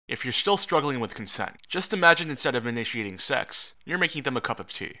If you're still struggling with consent, just imagine instead of initiating sex, you're making them a cup of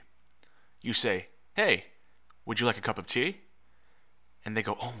tea. You say, "Hey, would you like a cup of tea?" And they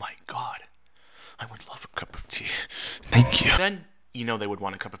go, "Oh my god, I would love a cup of tea. Thank you." Then you know they would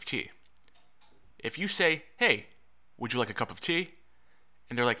want a cup of tea. If you say, "Hey, would you like a cup of tea?"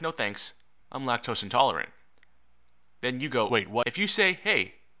 And they're like, "No thanks, I'm lactose intolerant." Then you go, "Wait, what?" If you say,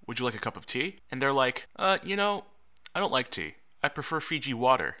 "Hey, would you like a cup of tea?" And they're like, I don't like tea. I prefer Fiji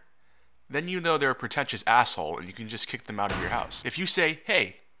water." Then you know they're a pretentious asshole and you can just kick them out of your house. If you say,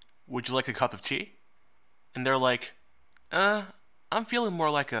 "Hey, would you like a cup of tea?" And they're like, I'm feeling more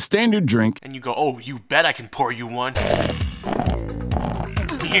like a standard drink. And you go, "Oh, you bet I can pour you one."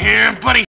 Yeah, buddy.